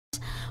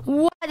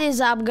What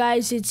is up,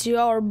 guys? It's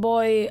your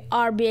boy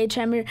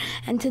RBHM here,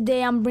 and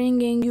today I'm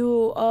bringing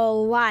you a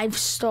life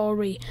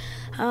story.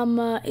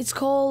 It's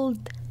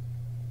called.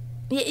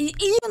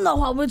 You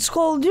know how it's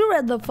called. You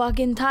read the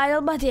fucking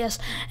title, but yes.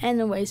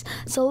 Anyways,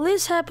 so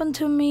this happened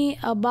to me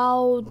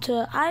about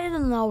I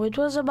don't know. It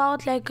was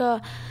about like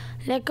a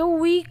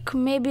week,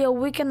 maybe a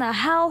week and a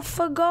half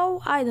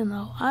ago. I don't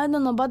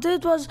know, but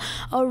it was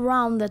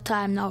around the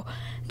time now.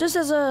 Just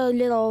as a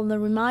little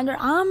reminder,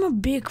 I'm a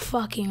big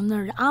fucking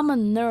nerd. I'm a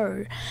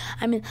nerd.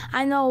 I mean,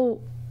 I'm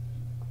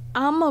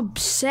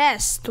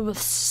obsessed with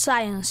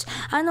science.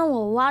 I know a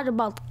lot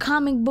about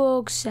comic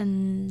books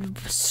and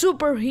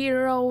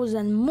superheroes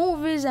and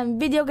movies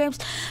and video games.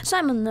 So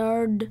I'm a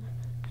nerd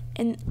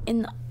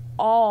in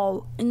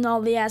all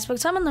the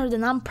aspects. I'm a nerd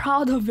and I'm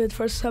proud of it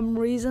for some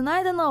reason.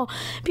 I don't know.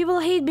 People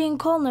hate being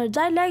called nerds.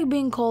 I like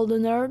being called a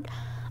nerd.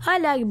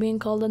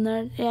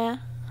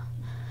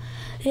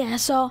 Yeah,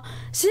 so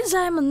since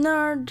I'm a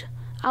nerd,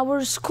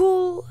 our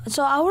school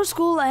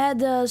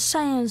had a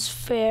science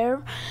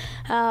fair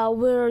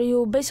where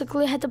you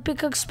basically had to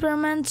pick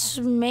experiments,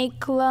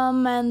 make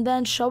them, and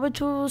then show it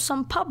to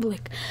some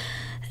public.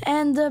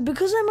 And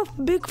because I'm a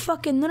big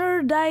fucking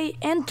nerd, I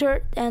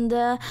entered, and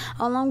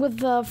along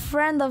with a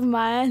friend of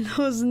mine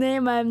whose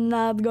name I'm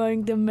not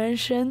going to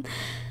mention,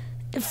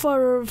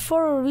 for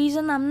a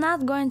reason I'm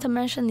not going to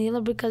mention either,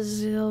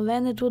 because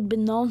then it would be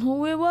known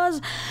who he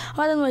was.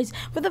 But anyways,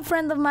 with a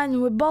friend of mine,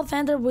 we both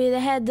entered. We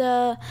had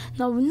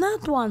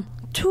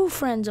two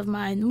friends of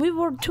mine. We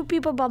were two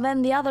people, but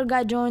then the other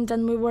guy joined,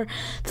 and we were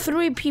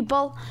three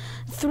people.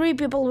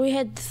 We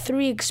had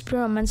 3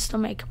 experiments to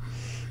make.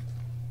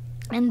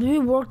 And we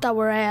worked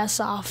our ass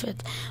off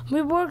it.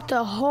 We worked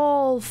a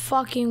whole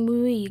fucking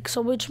week.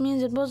 So which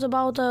means it was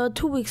about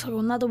 2 weeks ago,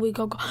 not a week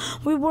ago.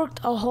 We worked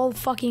a whole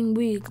fucking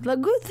week. The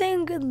good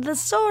thing, the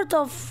sort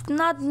of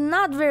not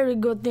very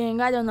good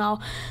thing, I don't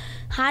know.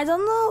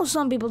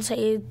 Some people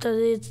say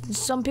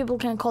some people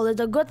can call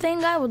it a good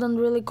thing. I wouldn't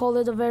really call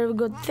it a very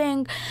good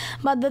thing.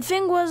 But the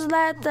thing was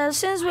that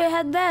since we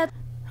had that,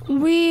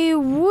 we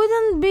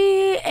wouldn't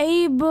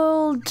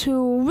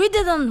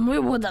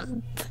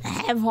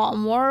have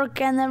homework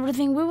and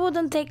everything. We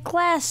wouldn't take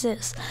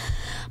classes.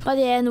 But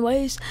yeah,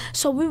 anyways,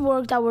 so we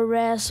worked our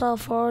ass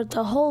off for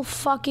the whole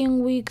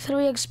fucking week.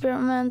 3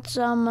 experiments.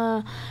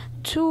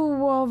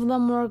 2 of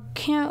them were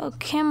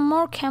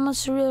more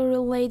chemistry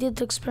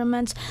related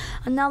experiments.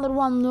 Another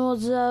one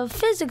was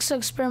physics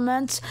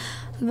experiments.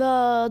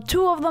 The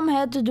 2 of them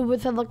had to do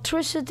with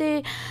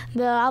electricity.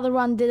 The other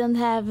one didn't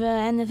have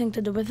anything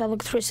to do with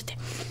electricity.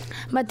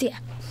 But yeah,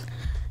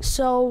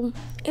 so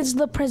it's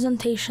the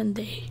presentation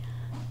day.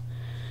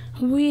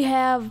 We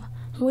have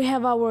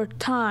our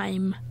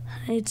time.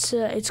 It's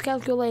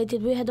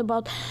calculated. We had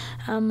about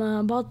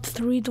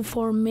 3 to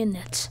 4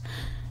 minutes.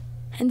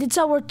 And it's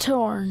our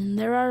turn.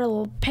 There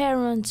are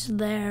parents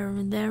there.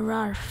 There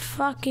are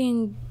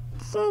fucking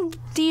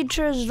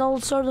teachers, all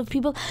sorts of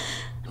people.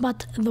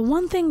 But the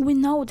one thing we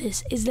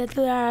notice is that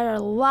there are a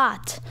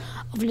lot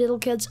of little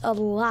kids,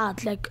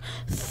 like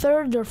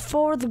 3rd or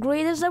 4th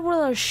graders. There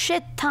were a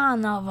shit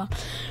ton of them.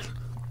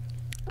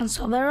 And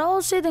so they're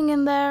all sitting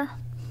in there.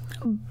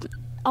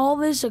 All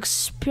these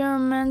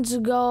experiments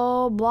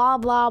go, blah,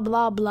 blah,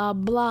 blah, blah,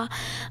 blah,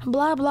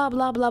 blah, blah,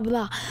 blah, blah,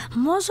 blah.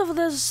 Most of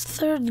those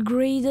 3rd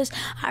graders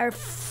are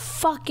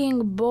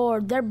fucking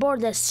bored. They're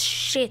bored as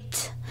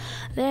shit.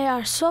 They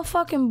are so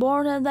fucking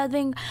bored at that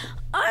thing.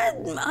 I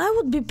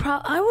would be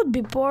proud. I would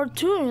be bored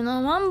too, you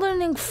know. I'm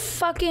learning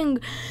fucking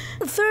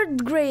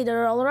 3rd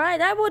grader, alright?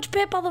 I watch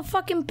Peppa the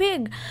fucking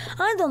Pig.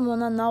 I don't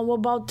wanna know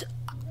about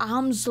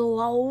arms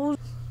low.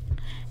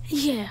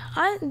 Yeah,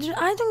 I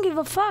don't give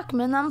a fuck,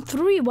 man. I'm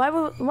 3.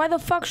 Why the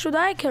fuck should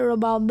I care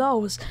about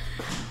those?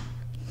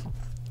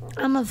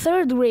 I'm a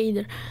 3rd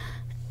grader,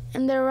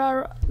 and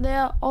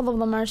all of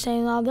them are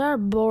saying, "Oh, they're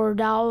bored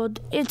out.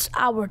 It's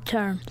our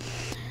turn."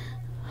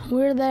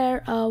 We're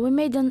there. We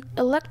made an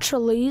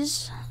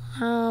electrolyse.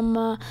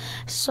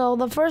 So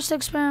the first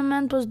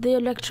experiment was the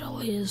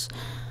electrolyse.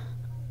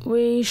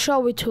 We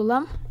show it to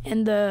them,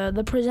 and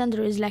the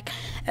presenter is like,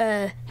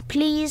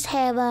 please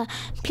have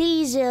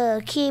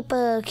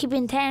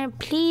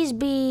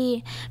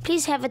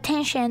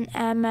attention.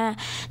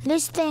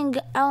 This thing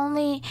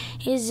only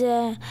is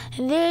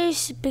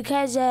this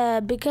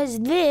because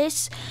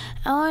this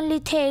only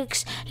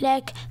takes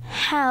like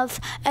half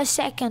a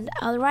second.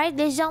 All right,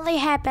 this only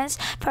happens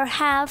for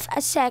half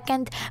a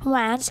second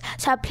once.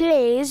 So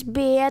please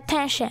be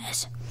attention.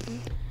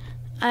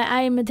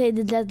 I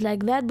imitated that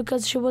like that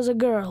because she was a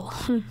girl.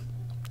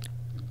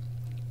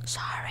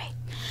 Sorry.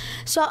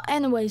 So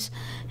anyways,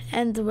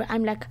 and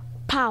I'm like,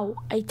 pow,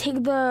 I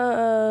take the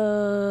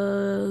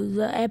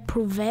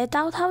eprovette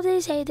out. How do they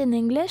say it in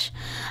English?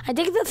 I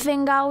take the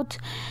thing out,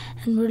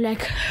 and we're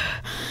like,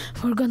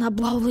 we're gonna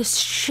blow this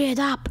shit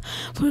up.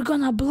 We're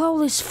gonna blow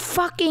this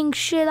fucking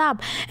shit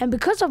up. And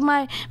because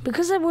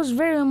I was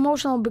very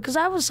emotional, because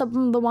I was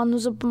the one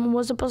who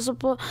was supposed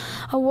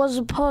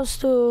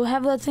to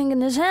have that thing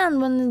in his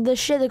hand when the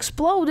shit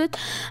exploded,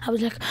 I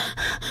was like,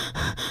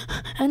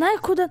 and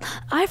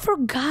I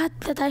forgot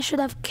that I should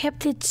have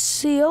kept it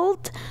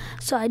sealed.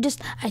 So I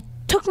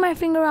took my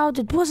finger out,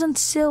 it wasn't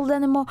sealed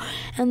anymore,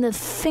 and the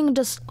thing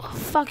just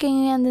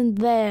fucking ended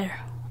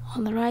there.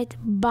 Alright,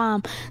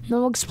 bam,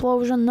 no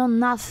explosion, no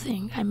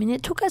nothing. I mean,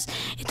 it took us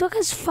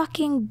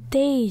fucking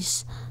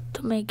days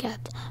to make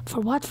it.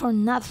 For what? For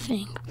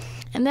nothing.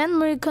 And then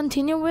we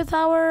continue with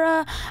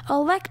our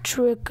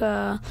electric.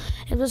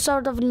 It was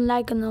sort of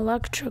like an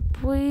electric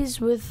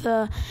quiz with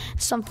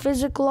some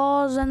physics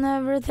laws and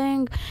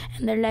everything.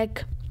 And they're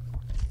like,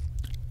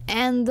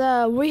 and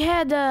we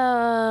had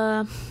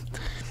a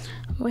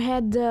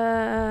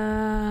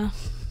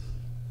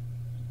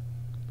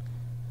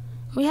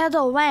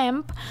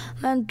lamp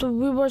that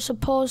we were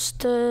supposed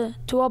to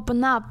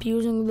open up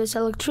using this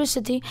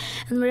electricity,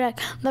 and we're like,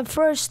 the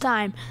first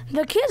time.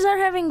 The kids are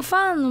having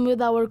fun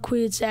with our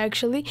quiz,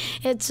 actually.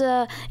 It's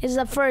the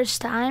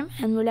first time,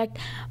 and we're like,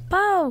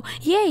 "Pow,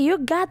 yeah, you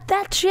got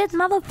that shit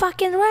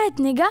motherfucking right,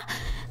 nigga."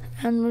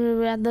 And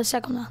we're at the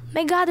second one.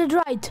 They got it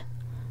right.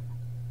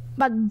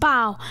 But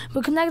bow,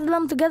 we connected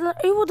them together,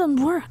 it wouldn't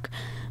work.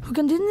 We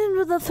continued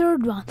with the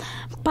third one.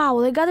 Pow,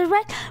 they got it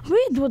right,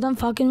 it wouldn't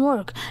fucking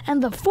work.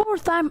 And the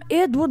fourth time,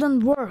 it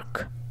wouldn't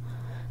work.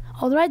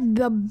 Alright,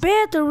 the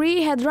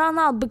battery had run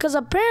out because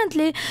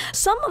apparently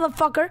some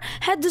motherfucker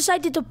had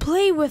decided to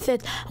play with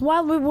it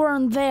while we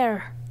weren't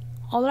there.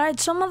 Alright,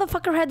 some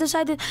motherfucker had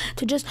decided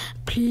to just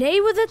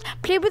play with it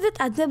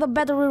until the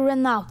battery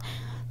ran out.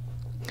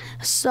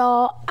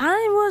 So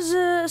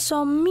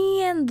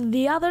me and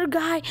the other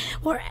guy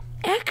were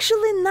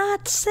actually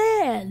not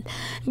sad,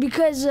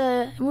 because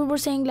we were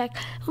saying like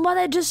what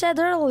I just said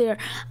earlier.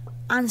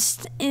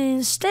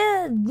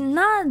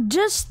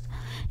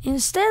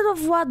 Instead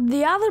of what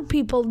the other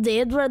people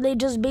did, where they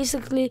just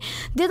basically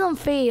didn't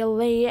fail,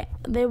 they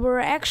were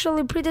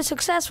actually pretty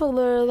successful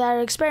with their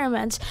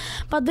experiments,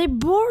 but they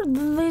bored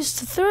these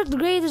third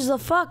graders the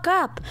fuck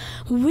up.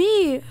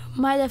 We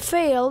might have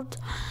failed,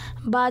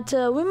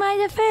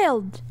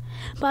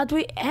 but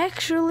we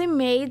actually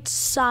made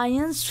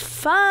science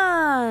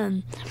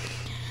fun.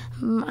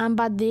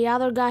 But the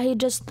other guy, he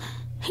just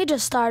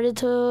started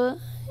to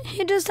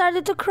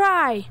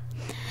cry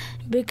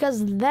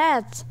because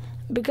that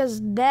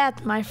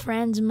my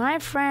friend of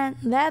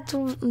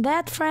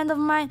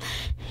mine,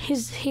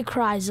 he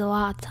cries a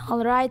lot.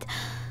 All right,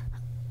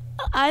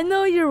 I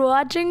know you're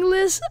watching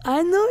this.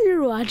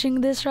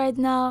 Right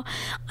now.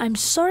 I'm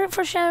sorry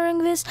for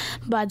sharing this,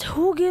 but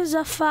who gives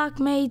a fuck,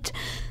 mate?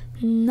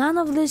 None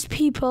of these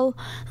people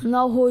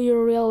know who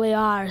you really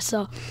are.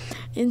 So,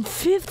 in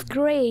 5th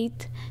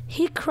grade,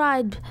 he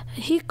cried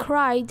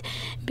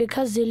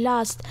because he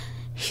lost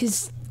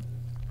his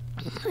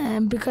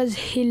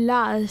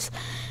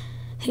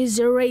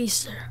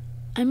eraser.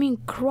 I mean,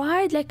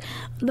 cried like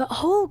the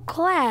whole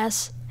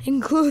class,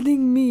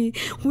 including me.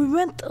 We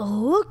went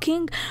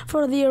looking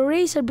for the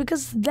eraser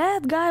because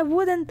that guy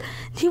wouldn't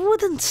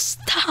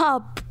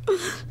stop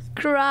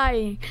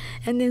crying.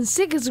 And in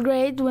 6th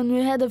grade, when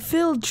we had a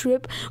field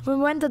trip, we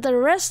went at a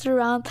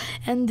restaurant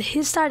and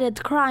he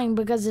started crying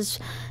because his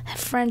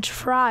French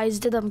fries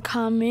didn't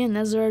come in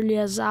as early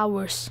as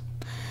ours.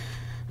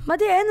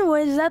 But yeah,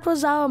 anyways, that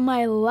was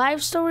my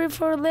life story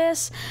for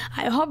this.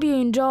 I hope you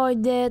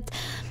enjoyed it.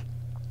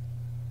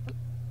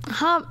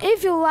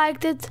 If you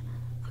liked it,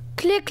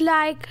 click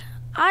like,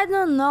 I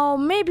don't know,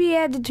 maybe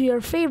add it to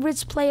your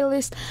favorites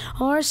playlist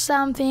or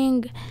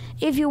something.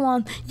 If you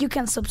want, you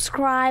can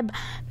subscribe.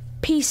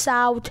 Peace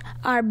out,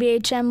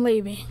 RBHM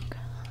leaving.